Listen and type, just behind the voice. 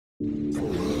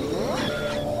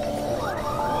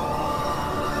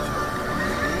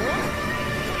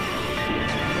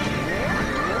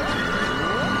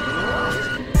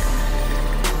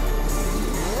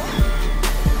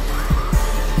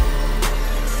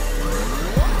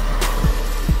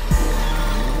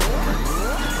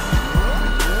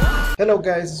Hello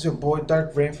guys, it's your boy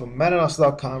darkraven from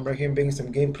Maddenallstars.com. Right here bringing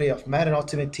some gameplay of Madden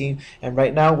Ultimate Team, and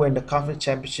right now we're in the conference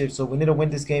championship, so we need to win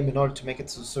this game in order to make it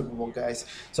to the Super Bowl, guys.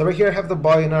 So right here I have the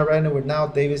ball, right now we're now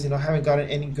Davis, haven't gotten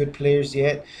any good players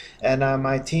yet, and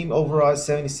my team overall is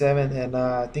 77, and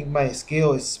I think my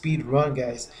skill is speed run,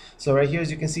 guys. So right here, as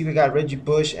you can see, we got Reggie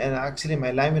Bush, and actually my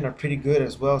linemen are pretty good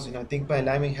as well. So I think my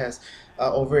lineman has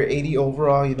over 80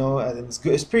 overall, and it's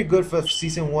good. It's pretty good for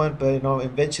season one, but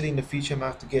eventually in the future I'm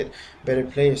gonna have to get better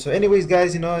players. So anyways,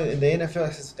 guys, in the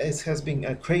NFL it has been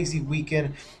a crazy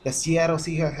weekend. The Seattle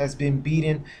Seahawks has been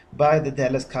beaten by the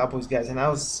Dallas Cowboys, guys, and I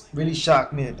was really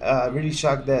shocked, man. Really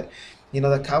shocked that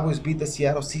the Cowboys beat the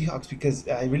Seattle Seahawks, because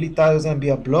I really thought it was gonna be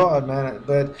a blowout, man.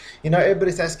 But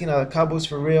everybody's asking, the Cowboys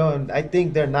for real, and I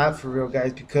think they're not for real,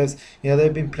 guys, because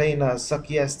they've been playing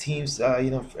sucky ass teams.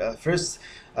 First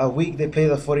week they played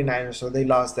the 49ers, so they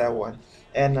lost that one,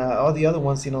 and all the other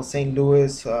ones, St.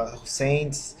 Louis,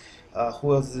 Saints.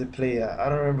 Who else did they play? I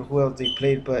don't remember who else they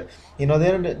played, but they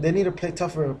need to play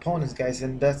tougher opponents, guys,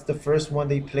 and that's the first one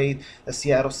they played, the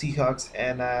Seattle Seahawks,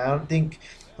 and I don't think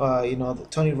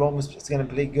Tony Romo is gonna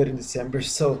play good in December.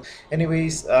 So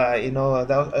anyways,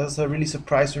 that was a really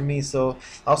surprise for me. So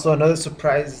also another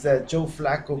surprise is that Joe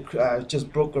Flacco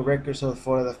just broke a record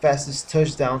for the fastest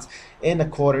touchdowns in a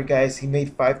quarter, guys. He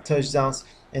made 5 touchdowns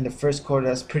in the first quarter.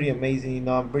 That's pretty amazing.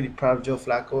 I'm really proud of Joe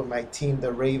Flacco and my team,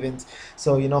 the Ravens.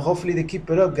 So hopefully they keep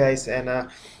it up, guys, and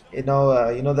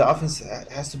the offense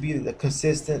has to be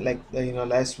consistent like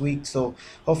last week. So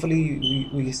hopefully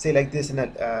we stay like this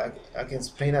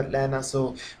against playing Atlanta.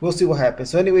 So we'll see what happens.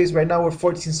 So anyways, right now we're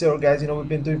 14-0, guys. We've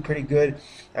been doing pretty good.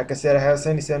 Like I said, I have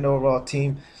 77 overall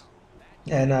team.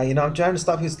 And I'm trying to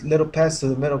stop his little pass to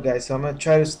the middle, guys. So I'm gonna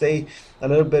try to stay a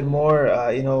little bit more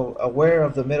aware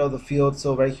of the middle of the field.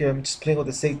 So right here I'm just playing with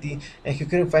the safety, and he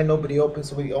couldn't find nobody open,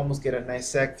 so we almost get a nice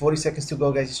sack. 40 seconds to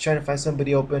go, guys. He's trying to find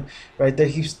somebody open right there.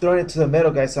 He's throwing it to the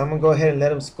middle, guys, so I'm gonna go ahead and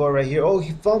let him score right here. Oh,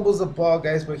 he fumbles the ball,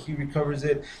 guys, but he recovers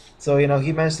it. So he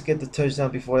managed to get the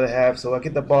touchdown before the half. So I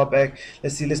get the ball back.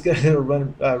 Let's get a little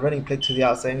running play to the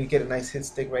outside, and we get a nice hit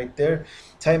stick right there.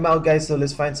 Timeout, guys. So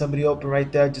let's find somebody open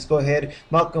right there. Just go ahead.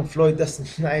 Malcolm Floyd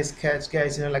does a nice catch,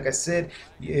 guys. Like I said,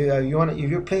 if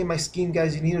you're playing my scheme,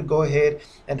 guys, you need to go ahead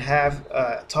and have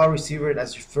a tall receiver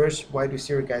as your first wide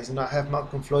receiver, guys. I have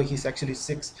Malcolm Floyd. He's actually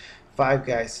 6'5",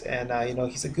 guys, and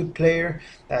he's a good player.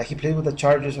 He played with the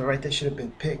Chargers. All right, that should have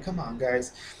been picked. Come on,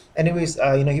 guys. Anyways,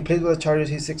 he plays with the Chargers.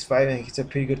 He's 6'5", and he's a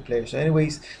pretty good player. So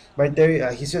anyways, right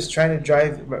there, he's just trying to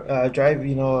drive, try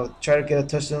to get a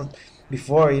touchdown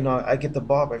before I get the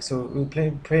ball back. So we're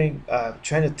trying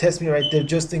to test me right there.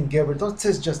 Justin Gilbert, don't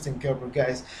test Justin Gilbert,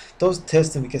 guys. Don't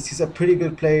test him, because he's a pretty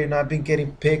good player. I've been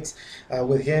getting picks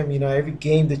with him. Every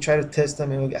game they try to test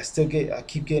him, and I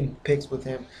keep getting picks with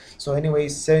him. So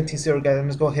anyways, 17-0, guys. I'm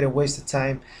just go ahead and waste the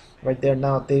time right there.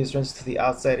 Now Davis runs to the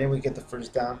outside, and we get the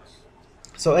first down.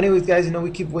 So anyways, guys, we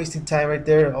keep wasting time right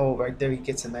there. Oh, right there, he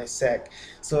gets a nice sack.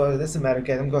 So it doesn't matter,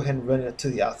 guys. I'm going to go ahead and run it to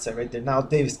the outside right there. Now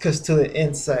Davis goes to the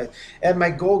inside. And my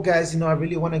goal, guys, I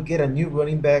really want to get a new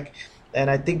running back. And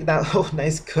I think now, oh,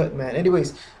 nice cut, man.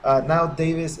 Anyways, now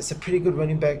Davis is a pretty good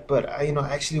running back, but I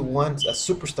actually want a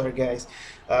superstar, guys.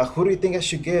 Who do you think I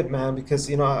should get, man?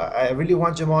 Because I really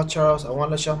want Jamal Charles, I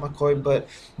want LaShawn McCoy, but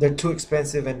they're too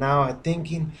expensive. And now I'm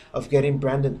thinking of getting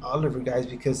Brandon Oliver, guys,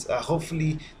 because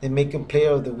hopefully they make him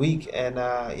player of the week. And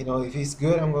if he's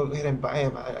good, I'm gonna go ahead and buy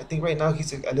him. I think right now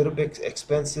he's a little bit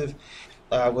expensive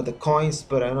with the coins,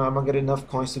 but I know I'm not getting enough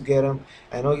coins to get him.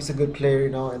 I know he's a good player,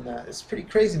 and it's pretty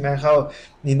crazy, man, how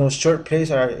short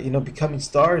players are becoming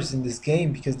stars in this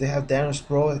game, because they have Darren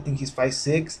Sproles. I think he's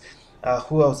 5'6".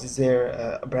 Who else is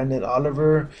there? Brandon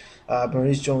Oliver,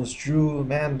 Maurice Jones-Drew.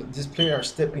 Man, this player are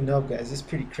stepping up, guys. It's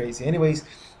pretty crazy. Anyways,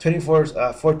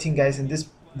 24-14, guys, and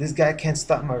this guy can't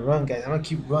stop my run, guys. I'm gonna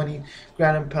keep running,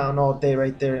 ground and pound all day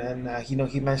right there, and he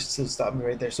managed to stop me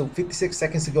right there. So 56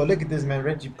 seconds to go. Look at this, man.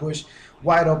 Reggie Bush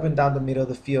wide open down the middle of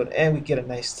the field, and we get a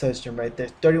nice touchdown right there.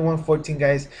 31-14,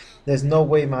 guys. There's no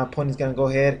way my opponent's gonna go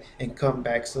ahead and come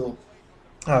back. So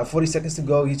 40 seconds to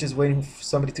go. He's just waiting for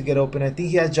somebody to get open. I think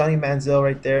he has Johnny Manziel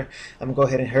right there. I'm gonna go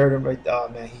ahead and hurt him right. Oh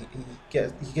man, he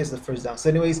gets the first down. So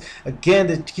anyways, again,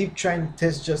 they keep trying to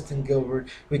test Justin Gilbert.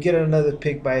 We get another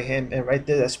pick by him, and right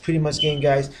there, that's pretty much game,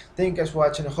 guys. Thank you guys for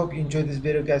watching. I hope you enjoyed this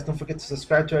video, guys. Don't forget to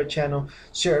subscribe to our channel,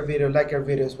 share our video, like our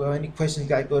video as well. Any questions,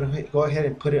 guys, go ahead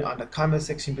and put it on the comment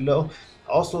section below.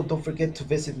 Also, don't forget to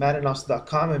visit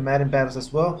Maddenallstars.com and Madden Battles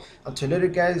as well. Until later,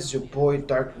 guys, it's your boy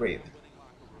Dark Raven.